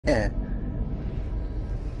Yeah.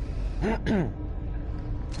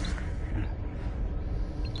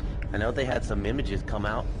 I know they had some images come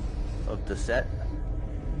out of the set.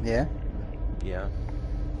 Yeah? Yeah.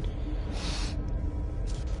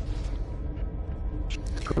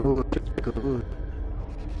 Good.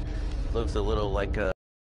 Looks a little like a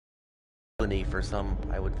colony for some,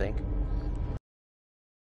 I would think.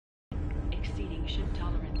 Exceeding ship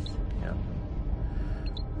tolerance. Yeah.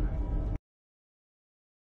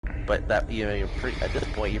 But that, you know, at this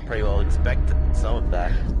point, you pretty well expect some of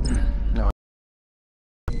that. No.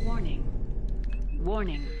 Warning.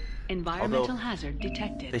 Warning. Environmental hazard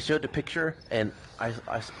detected. They showed the picture, and I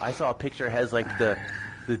saw a picture that has like the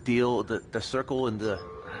deal, the circle, and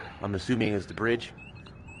I'm assuming is the bridge,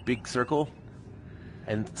 big circle,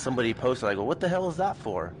 and somebody posted, I go, what the hell is that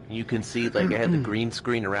for? And you can see like it had the green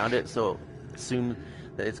screen around it, so assume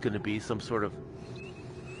that it's going to be some sort of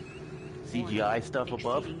CGI stuff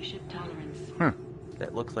above. Ship tolerance.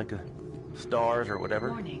 That looks like stars or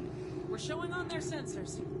whatever. Warning. We're showing on their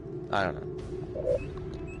sensors. I don't know.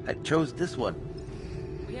 I chose this one.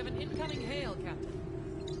 We have an incoming hail,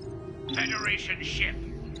 Captain. Federation ship,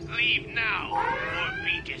 leave now or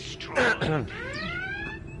be destroyed.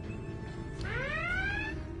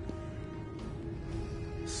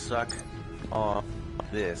 Suck off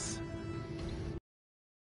this.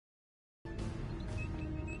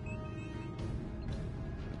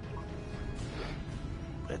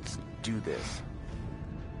 Let's do this.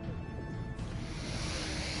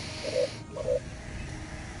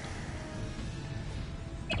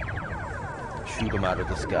 Shoot them out of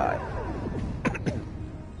the sky.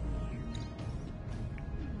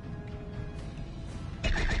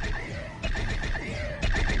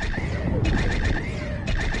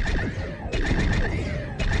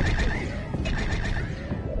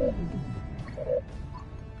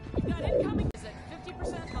 We got incoming is at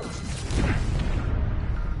 50% off.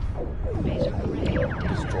 Laser array.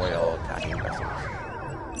 Destroy all attacking vessels.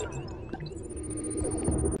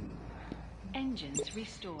 Engines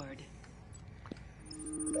restored.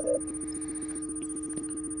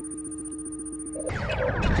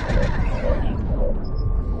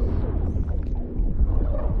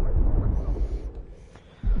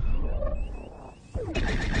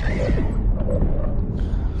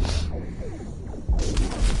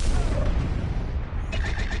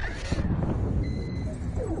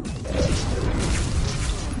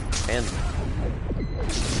 And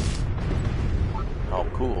oh,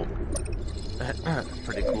 cool.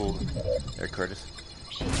 Pretty cool there, Curtis.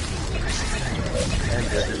 And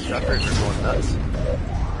the destructors are going nuts.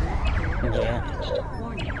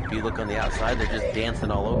 Yeah. If you look on the outside, they're just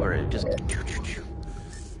dancing all over it. Just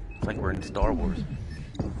it's like we're in Star Wars.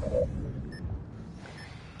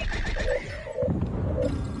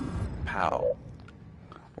 Pow.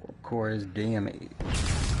 Core's damage.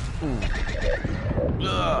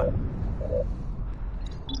 Ugh.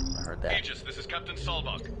 I heard that. Aegis, this is Captain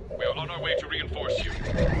Sternbach. We are on our way to reinforce you.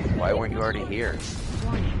 Why weren't you already here?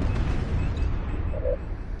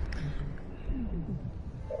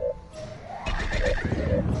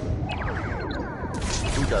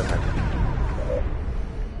 Who does that?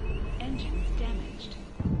 Engines damaged.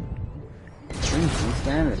 Engines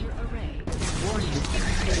damaged. Laser array. Warning.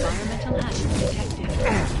 Environmental hazard detected.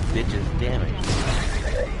 Bitches damaged.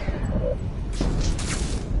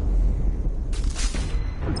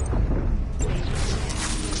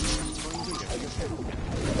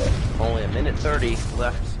 Only a minute 30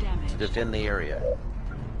 left to defend the area.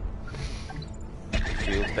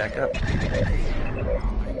 Shields back up.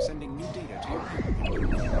 I'm sending new data to you.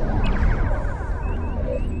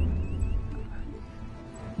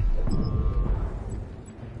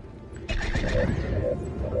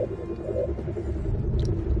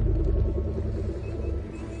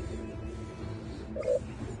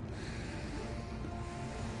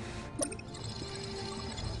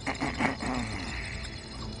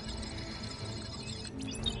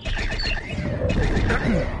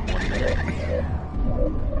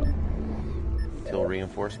 Till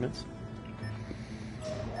reinforcements.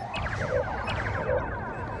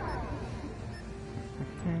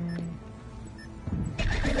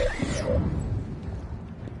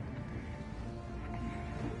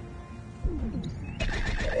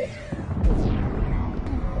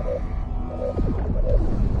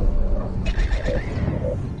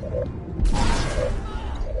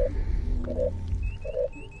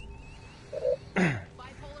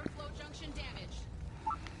 Bipolar flow junction damaged.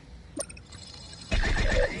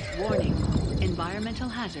 Warning. Environmental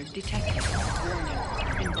hazard detected. Warning.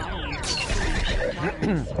 Environment exceeding ship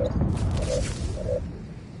tolerance.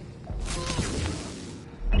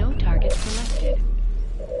 No target selected.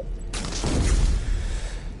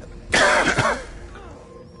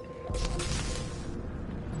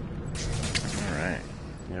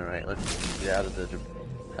 out of the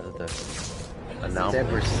anomaly.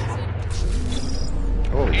 Debris.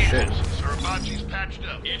 Holy shit. Surabachi's patched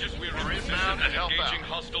up. Aegis, we are We're interested inbound to in help engaging out.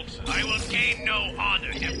 hostiles. I will gain no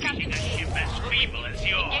honor defeating a ship as feeble as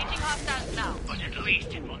yours. Engaging hostiles now. But at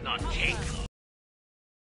least it will not take long.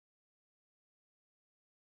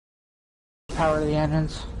 Power the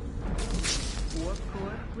engines. Warp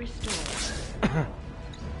core restored.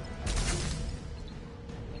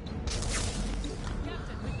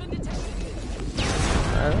 Captain, we've been detected.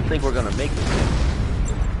 I don't think we're gonna make it.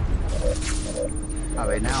 Oh,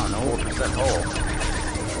 wait, now no. 4% hull.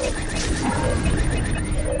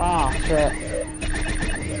 Oh, shit.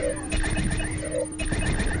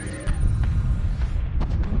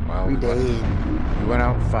 Wow, We did. we went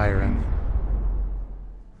out firing.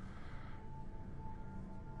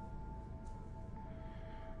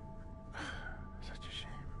 Such a shame.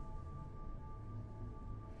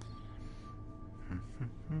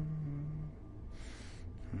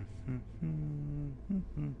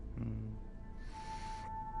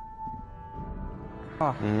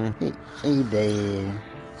 He did.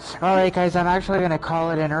 Alright, guys, I'm actually gonna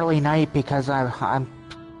call it an early night because I'm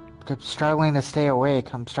struggling to stay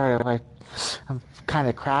awake. I'm kind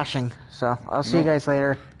of crashing. So I'll see you guys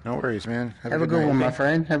later. No worries, man. Have a good night. one, my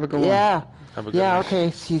friend. Have a good one. Have a good Yeah. night. Okay.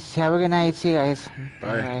 Have a good night. See you guys.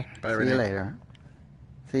 Bye. Bye, See Renee. you later.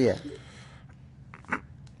 See ya.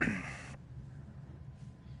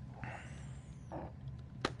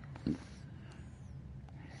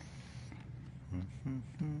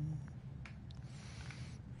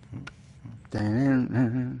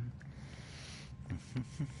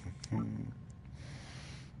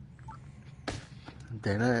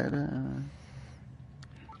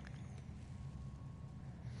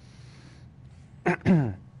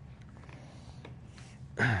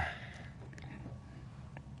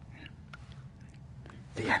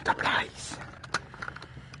 The Enterprise.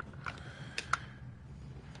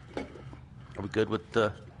 Are we good with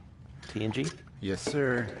the TNG? Yes,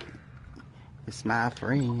 sir. It's my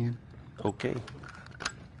friend. Okay.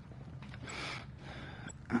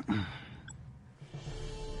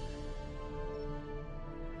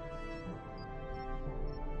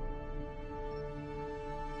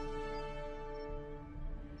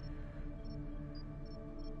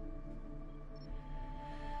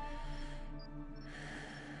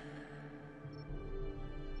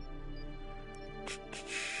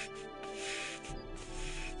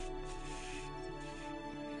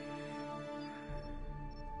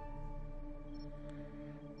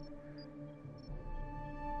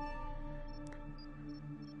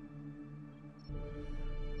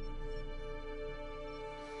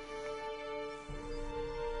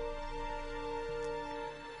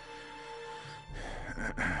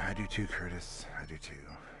 I do too, Curtis. I do too.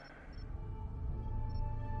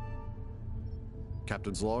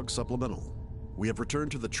 Captain's log supplemental. We have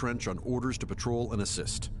returned to the trench on orders to patrol and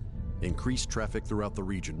assist. Increased traffic throughout the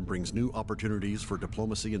region brings new opportunities for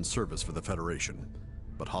diplomacy and service for the Federation.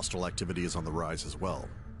 But hostile activity is on the rise as well,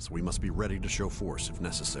 so we must be ready to show force if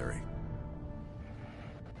necessary.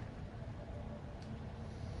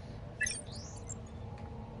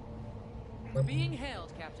 We're being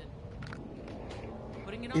hailed, Captain.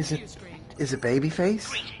 Putting it on Is the it- view screen. Is it Babyface?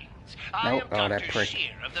 Greetings. I Nope. am Oh, that Dr. prick.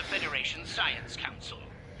 Shear of the Federation Science Council.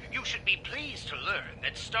 You should be pleased to learn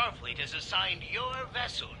that Starfleet has assigned your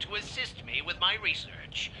vessel to assist me with my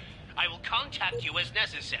research. I will contact you as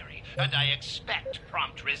necessary, and I expect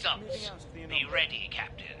prompt results. Be ready,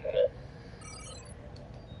 Captain.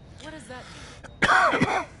 What does that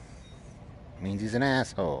mean? Means he's an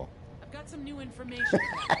asshole. I've got some new information,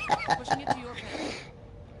 Captain. Pushing it to your panel.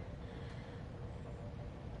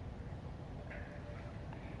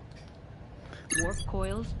 Warp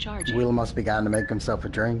coils charging. Will must be going to make himself a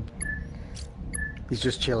drink. He's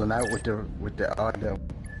just chilling out with the audio.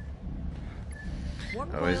 Warp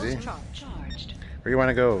Oh, is coils he? charged. Where you want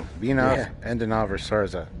to go? Venov, Yeah. Endanov, or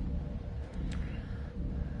Sarza?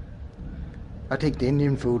 I think the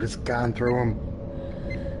Indian food has gone through him.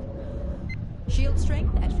 Shield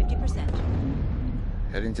strength at 50%.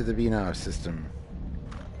 Heading to the Venov system.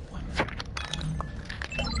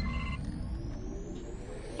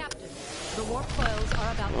 Captain, the warp coils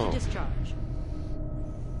are about to discharge.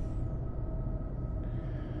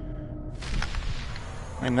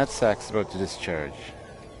 My nutsack's about to discharge.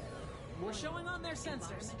 We're showing on their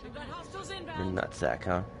sensors. We've got hostiles Your inbound. nutsack,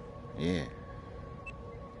 huh? Yeah.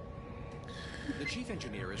 The chief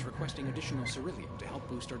engineer is requesting additional ceruleum to help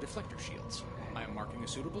boost our deflector shields. I am marking a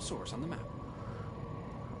suitable source on the map.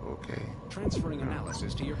 Okay. Transferring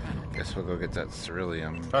analysis to your panel. Guess we'll go get that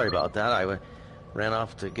ceruleum. Sorry about that. I ran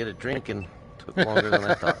off to get a drink and Took longer than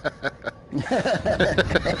I thought.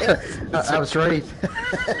 I was right.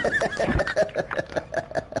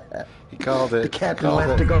 He called it. The captain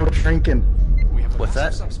left to go drinking. We have a What's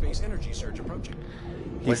massive that? subspace energy surge approaching.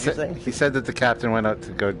 What'd you say? He said that the captain went out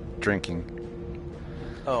to go drinking.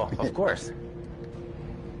 Oh, of course.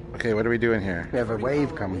 Okay, what are we doing here? We have a wave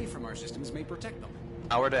Power away coming. from our systems may protect them.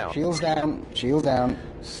 Power down. Shields down. Shield down.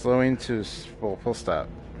 Slowing to full stop.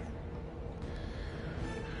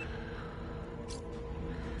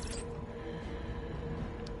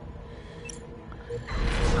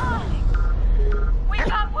 We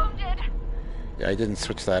got wounded. Yeah, I didn't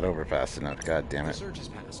switch that over fast enough. God damn The it. surge has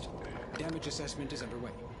passed. Damage assessment is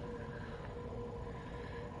underway.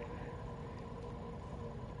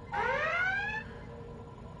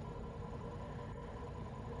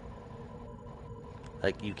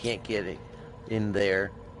 Like, you can't get it in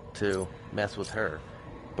there to mess with her.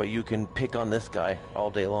 But you can pick on this guy all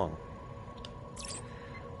day long.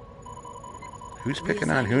 Who's picking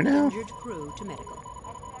on who now? Injured crew to medical.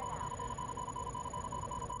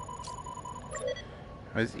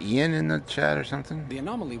 Was Ian in the chat or something? The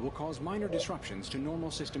anomaly will cause minor disruptions to normal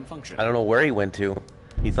system function. I don't know where he went to.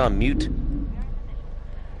 He's on mute.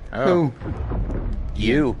 Oh. Who?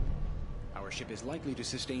 You. Our ship is likely to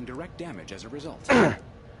sustain direct damage as a result.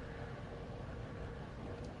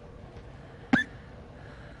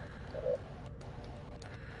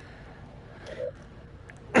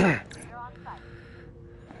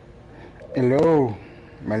 Hello,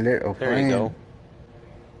 my little There friend. you go.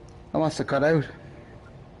 I wants to cut out.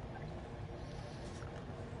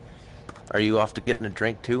 Are you off to getting a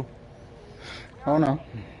drink too? Oh no.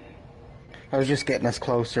 I was just getting us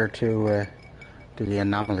closer to the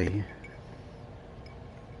anomaly.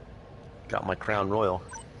 Got my Crown Royal.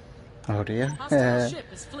 Oh dear. Hostile ship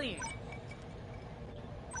is fleeing.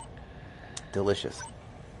 Delicious.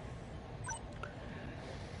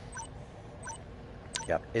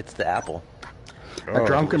 Yep, it's the apple. A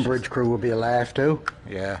drunken delicious. bridge crew will be a laugh too.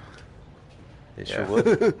 Yeah. It sure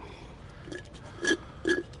would.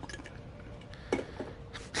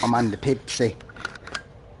 I'm on the Pepsi.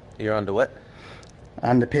 You're on to what?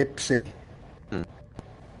 On the Pepsi.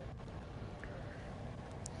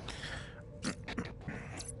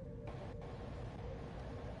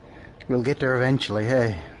 We'll get there eventually,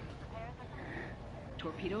 hey.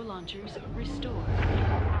 Torpedo launchers restored.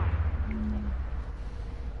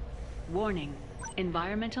 Warning.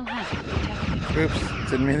 Environmental hazard detected.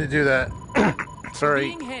 Oops, didn't mean to do that. Sorry.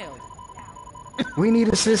 Being hailed. We need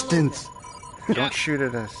assistance. Don't shoot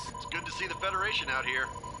at us. It's good to see the Federation out here.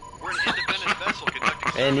 We're an independent vessel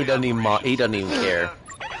conducting And he doesn't even he doesn't even care.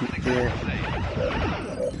 Yeah.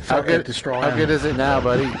 How Fucking good? destroy How him. good is it now,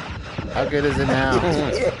 buddy? How good is it now?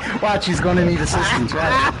 Watch, he's gonna need assistance,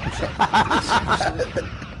 right?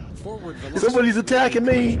 Forward velocity. Somebody's attacking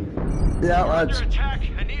me. Yeah, watch. Under attack.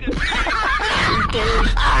 I need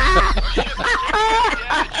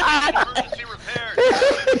emergency repairs.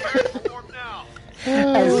 Prepare for warp now.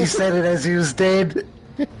 As he said it, as he was dead.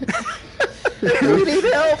 We need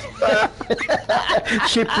help.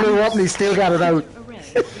 Ship blew up and he still got it out. Array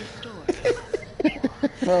restored.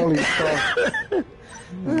 Holy fuck.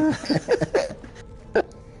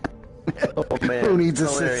 Oh man. Who needs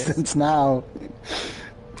Hilarious. assistance now?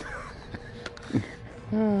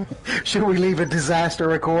 Should we leave a disaster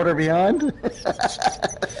recorder behind?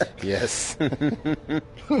 Yes.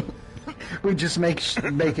 We just make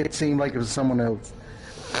it seem like it was someone else.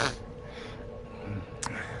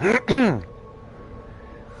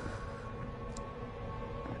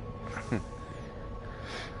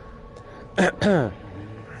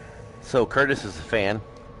 So Curtis is a fan.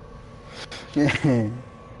 Yep,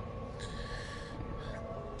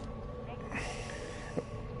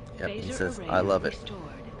 he Phaser says, array I love it.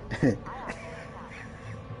 restored.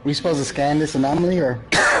 We supposed to scan this anomaly, or?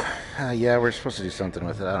 Yeah, we're supposed to do something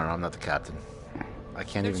with it. I don't know. I'm not the captain. I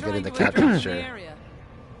can't They're even get in trying the to captain's address the chair. area.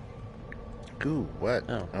 Ooh, what?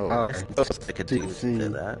 Oh. Oh, I could do see.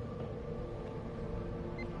 that.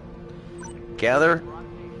 Gather.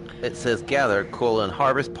 It says gather,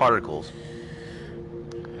 harvest particles.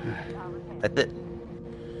 That's it.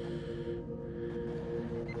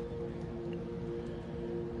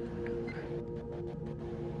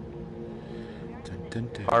 Dun, dun,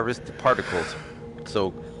 dun. Harvest the particles.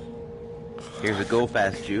 So, here's a go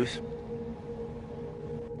fast juice.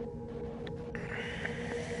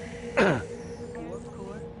 Warp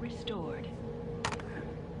core restored.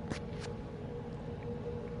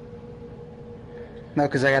 No,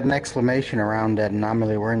 because I got an exclamation around that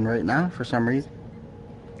anomaly we're in right now for some reason.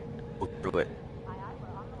 Go through it.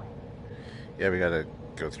 Yeah, we gotta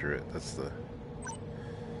go through it. That's the.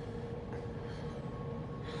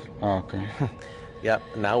 Oh, okay. Yep,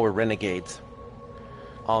 now we're renegades.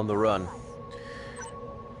 On the run.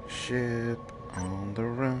 Ship on the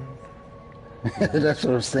run. That's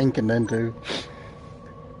what I was thinking then, too.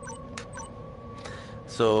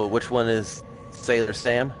 So, which one is Sailor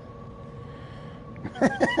Sam?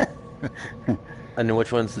 And then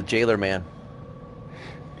which one's the jailer man?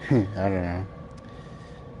 I don't know.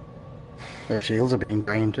 Their shields are being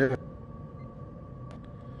drained, too.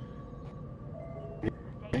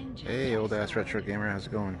 Hey, old ass retro gamer, how's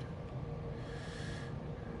it going?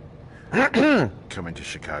 Coming to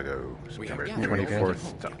Chicago, September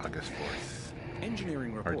 24th to August 4th.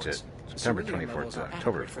 Engineering Or is reports. it September Cerulean 24th levels to are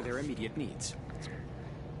October adequate for their immediate needs.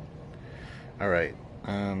 Alright,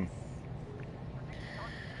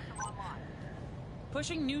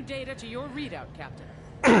 Pushing new data to your readout, Captain.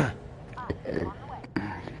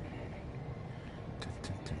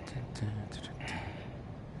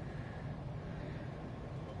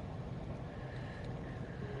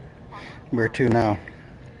 Where to now?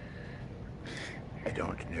 I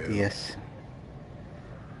don't know. Yes.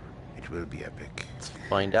 It will be epic. Let's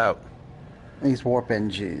find out. These warp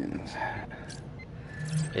engines.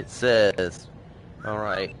 It says,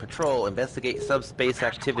 alright, patrol, investigate subspace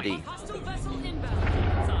activity. Hostile vessel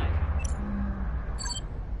inbound.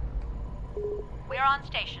 We're on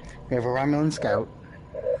station. We have a Romulan scout.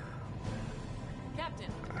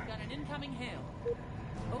 Captain, got an incoming hail.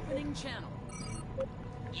 Opening channel.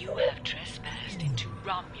 You have trespassed into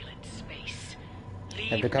Romulan space.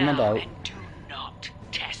 Have Leave to come now about. and do not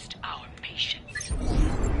test our patience.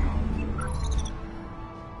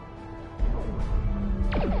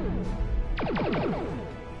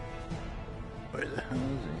 Where the hell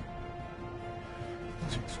is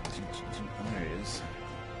he? There he is.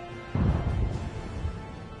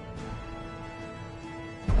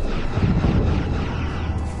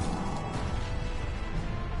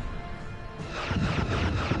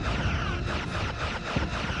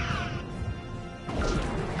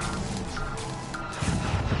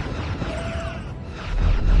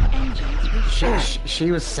 She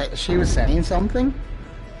was saying something.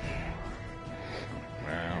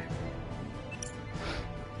 Wow.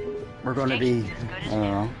 We're going to be, I don't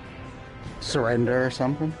know, surrender or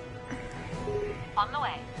something. On the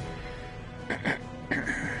way.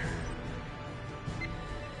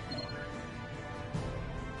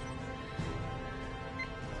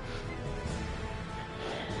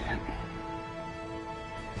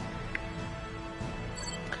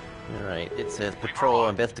 Alright, it says patrol,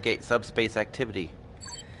 investigate subspace activity.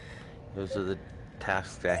 Those are the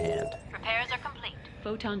tasks at hand. Repairs are complete.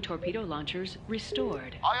 Photon torpedo launchers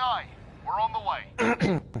restored. Aye, aye. We're on the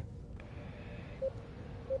way.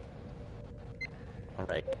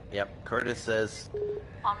 Alright, yep, Curtis says,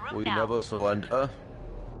 En route we now. never surrender.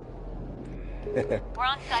 We're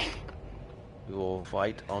on site. We will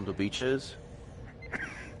fight on the beaches.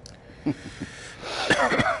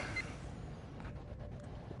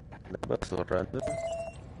 Never surrender.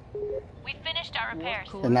 We finished our repairs.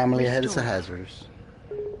 Anomaly ahead is a hazardous.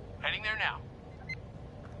 Heading there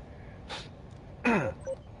now.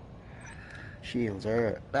 Shields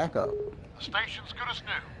are back up. The station's good as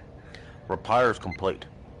new. Repairs complete.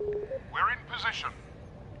 We're in position.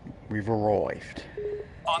 We've arrived.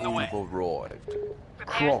 On the way. We've arrived.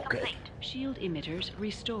 Repairs Crockett. complete. Shield emitters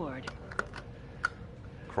restored.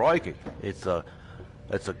 Crikey, it's a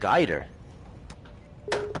guider.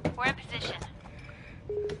 We're in position.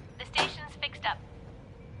 The station's fixed up.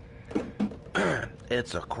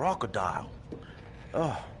 It's a crocodile.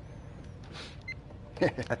 Oh.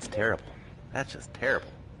 That's terrible. That's just terrible.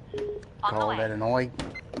 On the Call way. that an oi?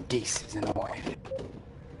 This is an oi.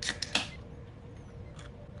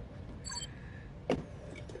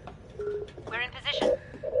 We're in position.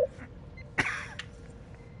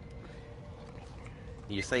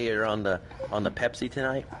 You say you're on the Pepsi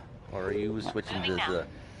tonight, or are you switching to the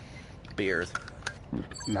beers?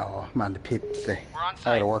 No, I'm on the pit today. We're on I site.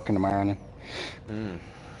 gotta work in the morning.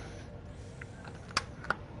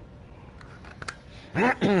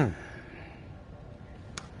 I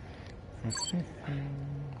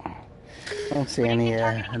don't see any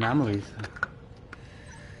anomalies.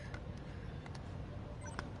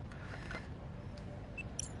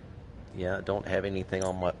 Yeah, I don't have anything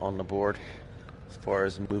on the board as far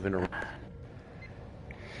as moving around.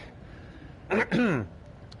 I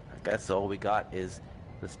guess all we got is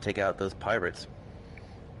let's take out those pirates.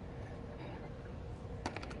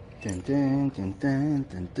 Dun, dun, dun, dun,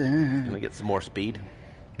 dun, dun. Can we get some more speed?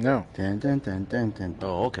 No. Dun, dun, dun, dun, dun,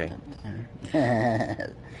 Oh, okay. dun.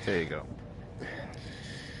 There you go.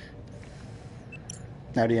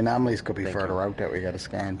 Now the anomalies could be Thank further you. out that we gotta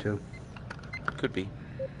scan too. Could be.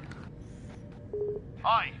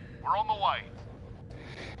 Aye, we're on the way.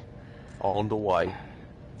 On the way.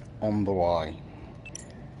 On the way.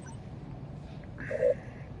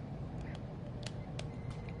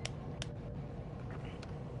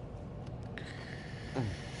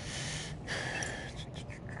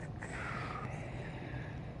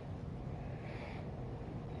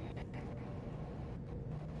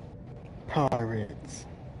 Pirates.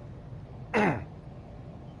 Are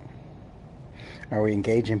we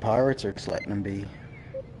engaging pirates or just letting them be?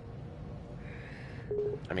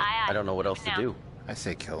 I mean, I don't know what else to do. I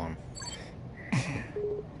say kill him.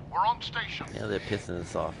 We're on station. Yeah, they're pissing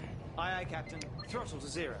us off. Aye, aye, Captain. Throttle to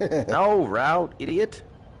 0. No, route, idiot.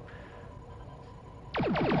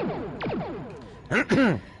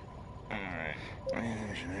 Alright.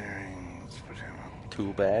 Engineering. Let's put him up.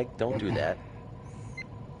 Tool bag, don't do that.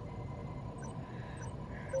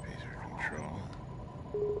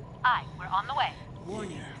 Control. Aye, we're on the way.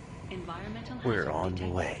 Warning. Environmental hazard We're on the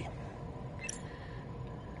detected. way.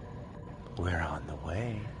 We're on the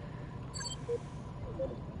way.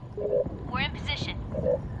 We're in position.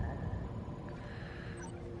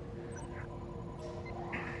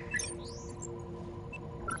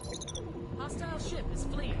 Hostile ship is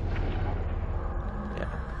fleeing. Yeah,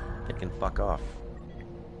 they can fuck off.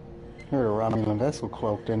 Heard a Romulan vessel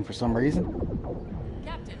cloaked in for some reason.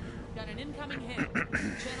 Captain, got an incoming hail.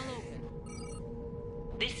 Channel open.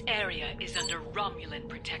 This area is under Romulan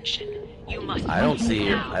protection. You must I don't leave see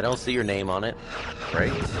your, now. I don't see your name on it.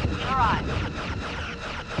 Right? We arrived.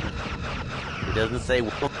 It doesn't say.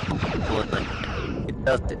 It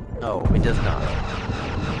does. No, it does not.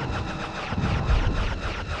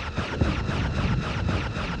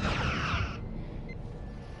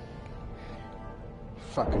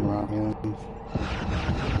 Fucking Romulans.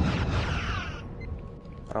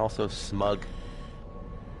 Also smug.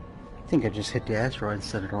 I think I just hit the asteroid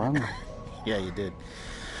instead of the Romulan. Yeah, you did.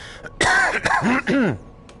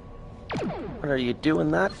 What are you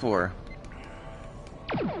doing that for?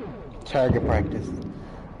 Target practice.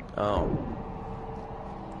 Oh.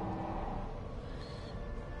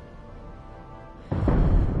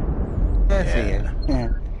 I see it. Yeah.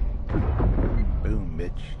 Boom,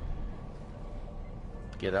 bitch.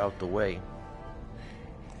 Get out the way.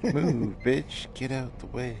 Move, bitch. Get out the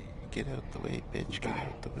way. Get out the way, bitch. Get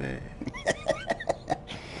out the way.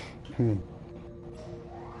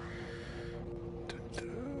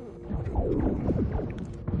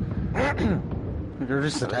 They're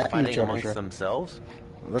just Are they attacking fighting each other. amongst sure. themselves?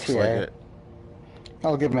 Looks Yeah. like it.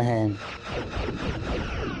 I'll give him a hand.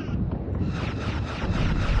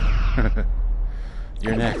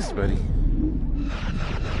 You're next, buddy.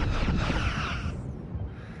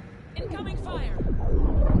 Incoming fire.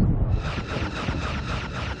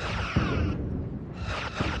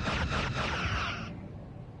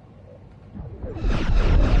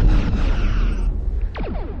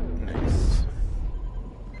 Nice.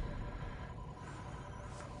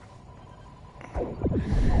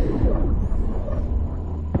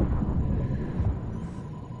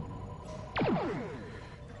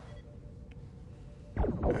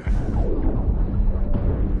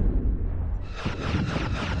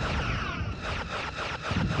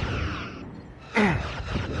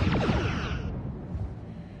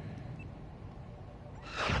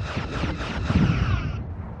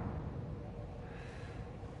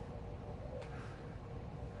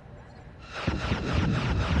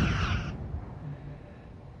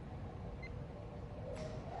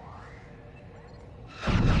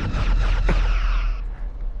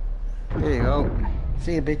 There you go.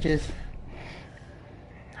 See you, bitches.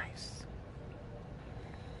 Nice.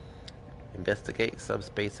 Investigate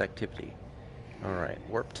subspace activity. Alright,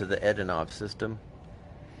 warp to the Edenov system,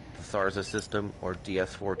 the Sarza system, or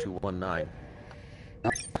DS4219.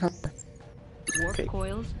 Warp Okay.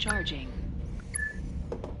 coils charging.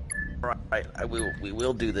 Right, we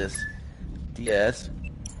will do this. DS4219.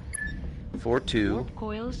 Warp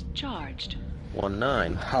coils charged.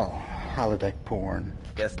 Oh, holodeck porn.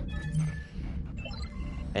 Yes.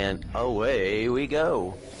 And away we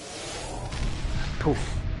go. Poof.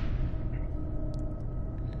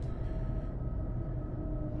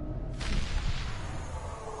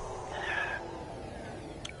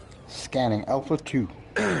 Scanning Alpha 2.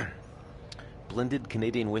 Blended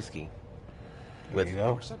Canadian whiskey with There you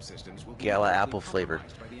go. Subsystems will be Gala apple flavor.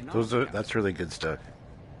 Those are. That's really good stuff.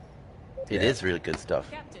 It is really good stuff.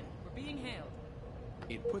 Captain, we're being hailed.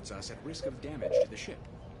 It puts us at risk of damage to the ship.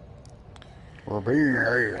 We're being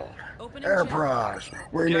hailed. Opening Enterprise,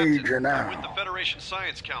 we Captain, need you I'm with now. the Federation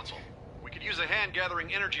Science Council. We could use a hand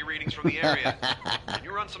gathering energy readings from the area. Can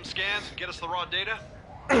you run some scans and get us the raw data?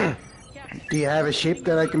 Do you have a ship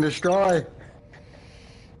that I can destroy?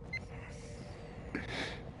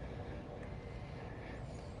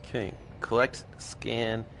 Okay. Collect,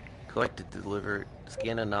 scan, collect, deliver,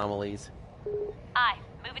 scan anomalies. Aye.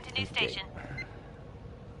 Moving to new station.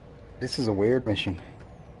 This is a weird mission.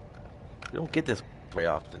 You don't get this very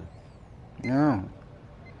often. No.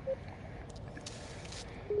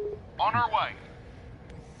 On our way.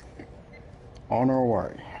 On our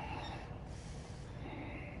way.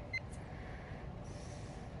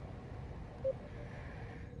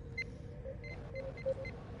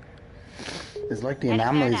 It's like the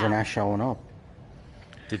anomalies are not showing up.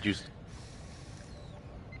 Did you...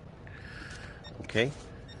 Okay.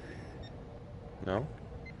 No?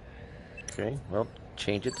 Okay, well,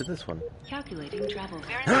 change it to this one. Calculating travel.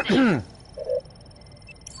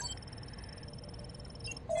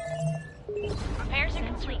 Repairs are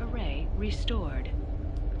complete. Array restored.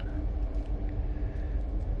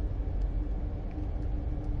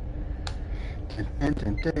 Dun,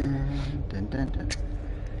 dun, dun, dun, dun, dun.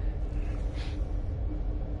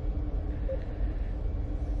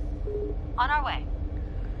 On our way.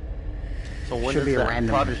 So when Should does be a that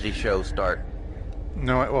random- Prodigy show start?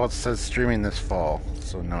 No, well, it says streaming this fall,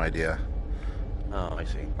 so no idea. Oh, I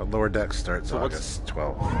see. But Lower Deck starts So what's- August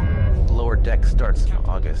 12th. Lower Deck starts in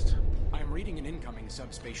August. I'm reading an incoming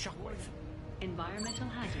subspace shockwave. Environmental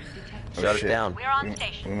hazard detected. Shut it shit. down. We're on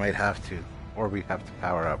station. We might have to, or we have to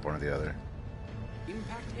power up, one or the other.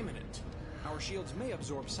 Impact imminent. Our shields may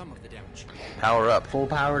absorb some of the damage. Power up. Full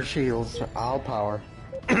power shields, all power.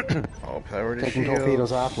 All power to Taking shields.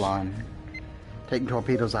 torpedoes offline. Taking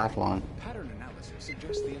torpedoes offline. Pattern analysis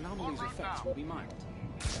suggests the anomaly's effects will be mild.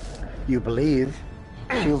 You believe?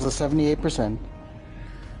 Shields are 78%.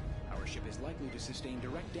 Our ship is likely to sustain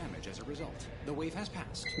direct damage as a result. The wave has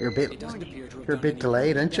passed. You're a bit, It doesn't appear to have you're a done bit any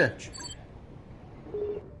delayed, permanent aren't you? damage. We're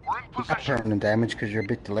in Not position. permanent damage because you're a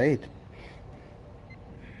bit delayed.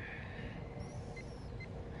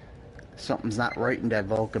 Something's not right in that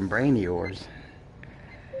Vulcan brain of yours.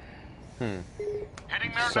 Heading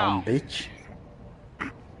there Some now. bitch.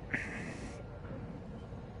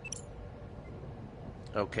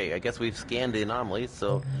 Okay, I guess we've scanned the anomalies,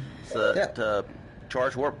 so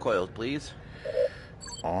charge warp coils, please.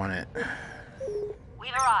 On it.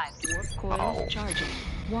 We've arrived. Warp coils charging.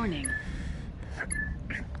 Warning.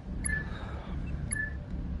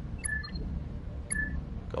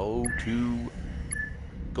 Go.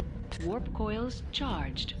 Warp coils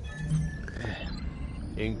charged.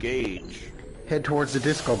 Engage. Head towards the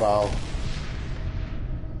disco ball.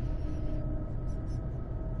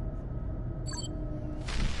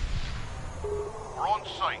 We're on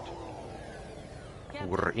site.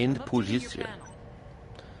 We're in Look to your position.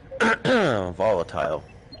 panel. Volatile.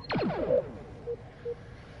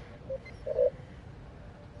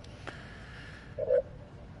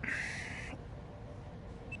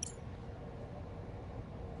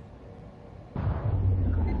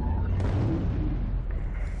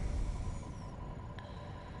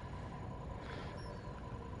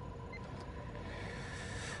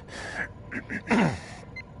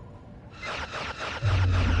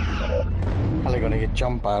 Probably gonna get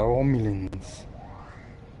jumped by Romulans.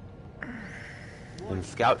 And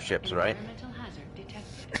scout ships, right? Environmental hazard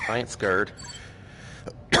detected. I ain't scared.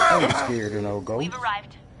 I'm scared of no ghosts. We've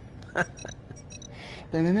arrived.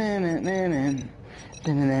 Dun-dun-dun-dun-dun.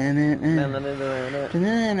 Dun-dun-dun-dun-dun.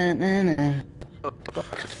 Dun-dun-dun-dun-dun.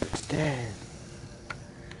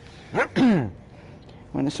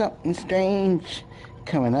 When there's something strange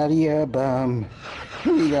coming out of your bum,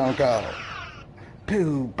 we gonna go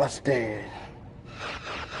poo busted.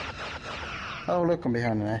 Oh, look, I'm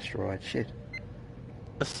behind an asteroid. Shit.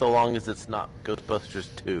 Just so long as it's not Ghostbusters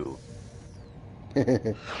 2.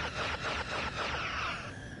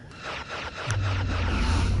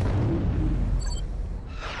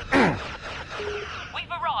 We've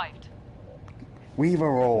arrived. We've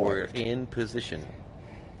We're arrived. in position.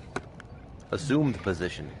 Assumed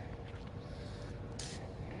position.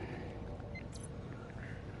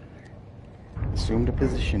 Assume the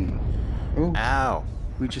position. Ooh, Ow.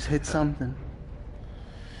 we just hit something.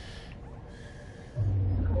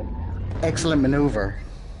 Excellent maneuver.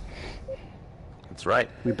 That's right.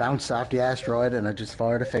 We bounced off the asteroid and I just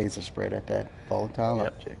fired a phaser spread at that volatile Yep.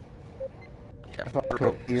 object. Yep. If I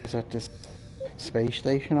put ears at this space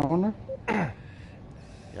station owner,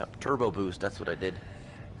 Yep. Turbo boost. That's what I did.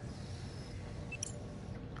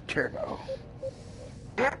 turbo.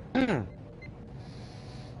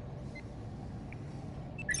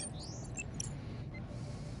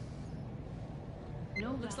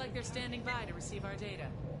 No Looks like they're standing by to receive our data.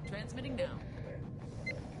 Transmitting now.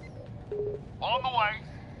 On the way.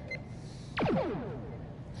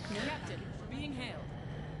 Captain, we're being hailed.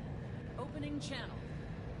 Opening channel.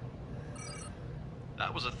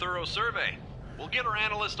 That was a thorough survey. We'll get our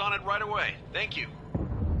analyst on it right away. Thank you.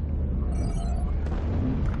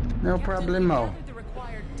 No problemo. Gathered the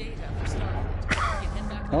required data for Starfleet. We can head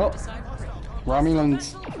back to Oh, the decipher.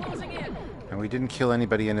 Romulans. Closing in. And we didn't kill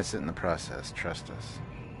anybody innocent in the process. Trust us.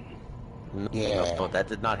 Yeah. No, that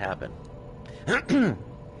did not happen.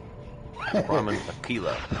 Ramen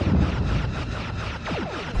Aquila.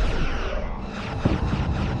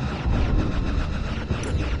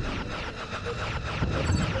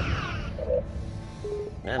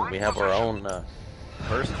 Man, we have our own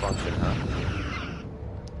burst function, huh?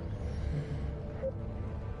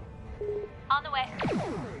 On the way.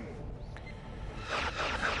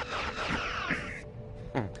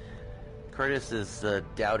 Curtis is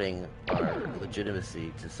doubting our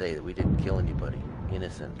legitimacy to say that we didn't kill anybody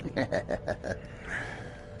innocently.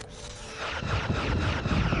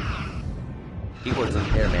 He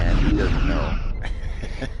wasn't there, man. He doesn't know.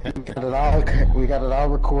 We got it all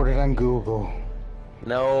recorded on Google.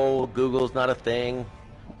 No, Google's not a thing.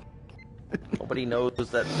 Nobody knows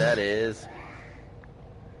that that is.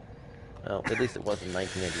 Well, at least it was in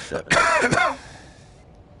 1987.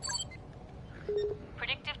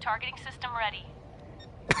 Predictive targeting system ready.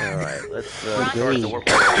 Alright, let's start the warp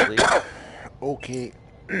coil, please. Okay.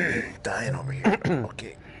 Dying over here.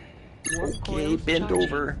 Okay. Okay, bend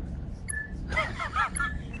over.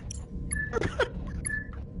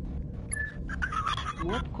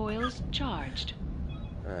 Warp coils charged.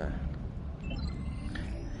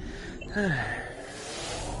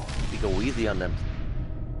 You go easy on them.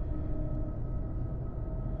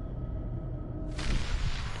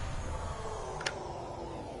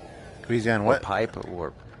 Go easy on what? Or pipe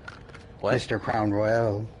or what? Mr. Crown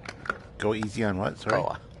Royal. Go easy on what? Sorry.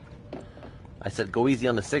 Oh, I said go easy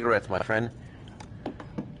on the cigarettes, my friend.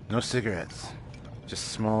 No cigarettes. Just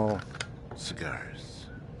small cigars.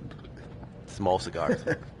 Small cigars.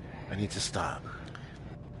 I need to stop.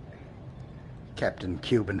 Captain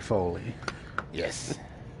Cuban Foley. Yes.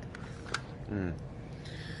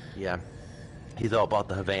 Yeah. He's all about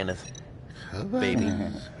the Havanas. Baby.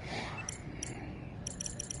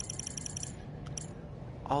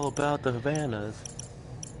 All about the Havanas.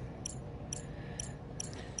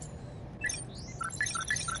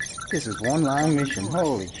 This is one long mission.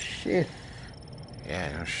 Holy shit.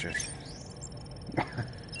 Yeah, no shit.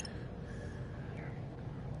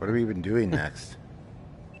 What are we even doing next?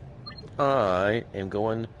 I am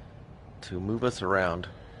going to move us around.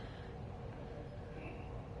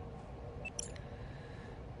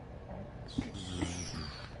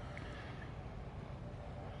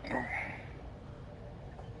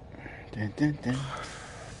 Dun, dun, dun.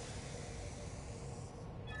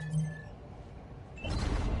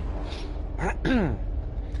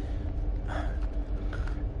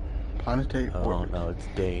 Planetary Oh orbit. no, it's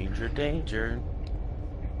danger, danger.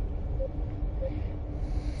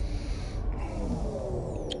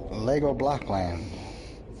 Lego Blockland.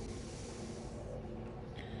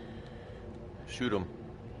 Shoot him.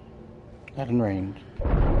 Not in range.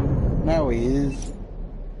 Now he is.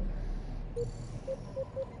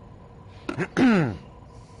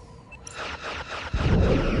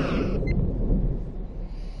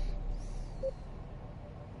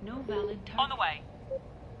 No valid target. On the way.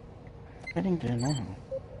 Getting there now.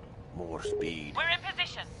 More speed. We're in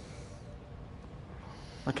position.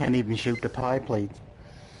 I can't even shoot the pie plates.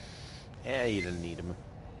 Yeah, you didn't need him.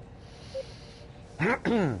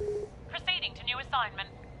 Proceeding to new assignment.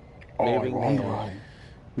 Moving on the now. way.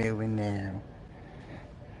 Moving now.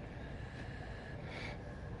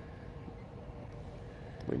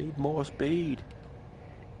 We need more speed.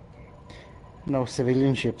 No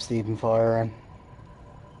civilian ships to even fire on.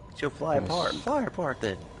 She'll fly apart. Fly apart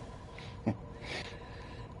then.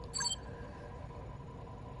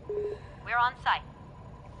 We're on site.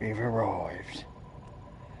 We've arrived.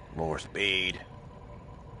 More speed.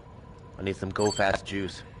 I need some go fast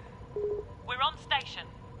juice. We're on station.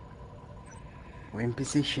 We're in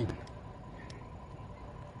position.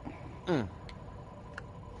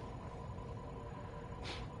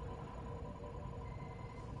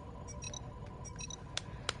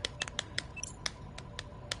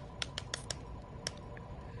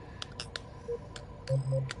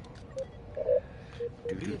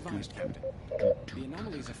 Be advised, Captain. The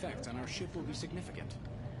anomaly's effects on our ship will be significant.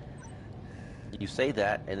 You say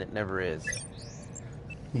that, and it never is.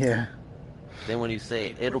 Yeah. Then when you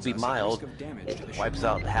say it'll be puts us at mild, risk of damage it to the wipes ship.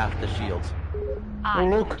 out half the shields. I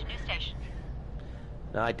look. to new station.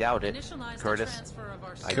 No, I doubt it, Initialize the Curtis. transfer of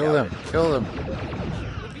our I Kill doubt them. Kill them. We're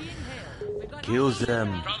being hailed. We've got Kills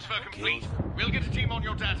them. Transfer complete. We'll get a team on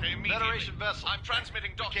your data immediately. Federation vessel. I'm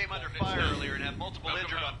transmitting documents. Came under fire earlier and have multiple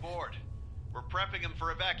injured on board. We're prepping them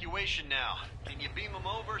for evacuation now. Can you beam them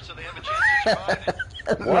over so they have a chance to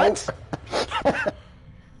survive? What?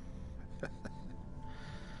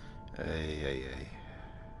 Hey.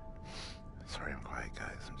 Sorry I'm quiet,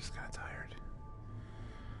 guys. I'm just kind of tired.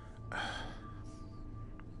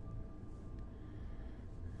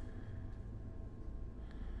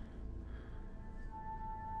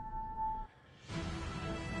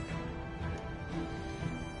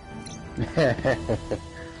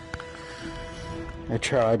 I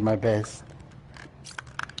tried my best.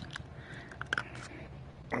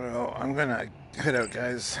 Well, I'm gonna head out,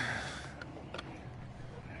 guys.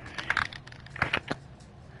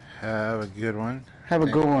 Have a good one. Have a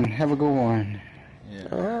good one. Have a good one.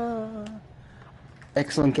 Yeah.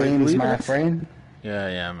 Excellent games, my friend.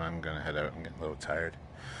 Yeah, I'm gonna head out. I'm getting a little tired.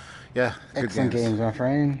 Yeah, good Excellent games, my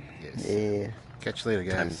friend. Yes. Yeah. Catch you later,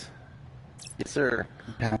 guys. Yes, sir.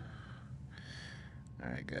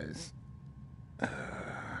 Alright, guys.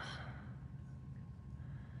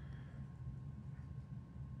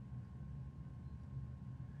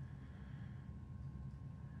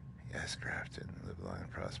 Yes, Grafton, live long and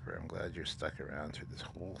prosper. I'm glad you're stuck around through this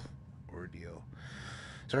whole ordeal.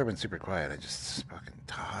 Sorry I've been super quiet. I just fucking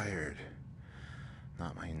tired.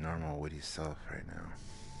 Not my normal witty self right now.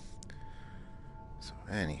 So,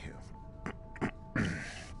 anywho.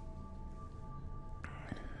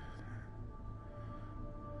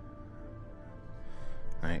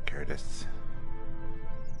 Alright, Curtis.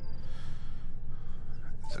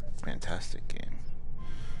 It's a fantastic game.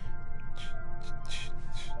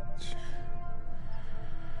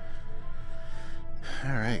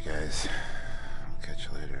 Alright, guys. I'll catch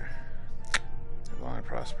you later. Live long and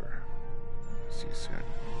prosper. See you soon.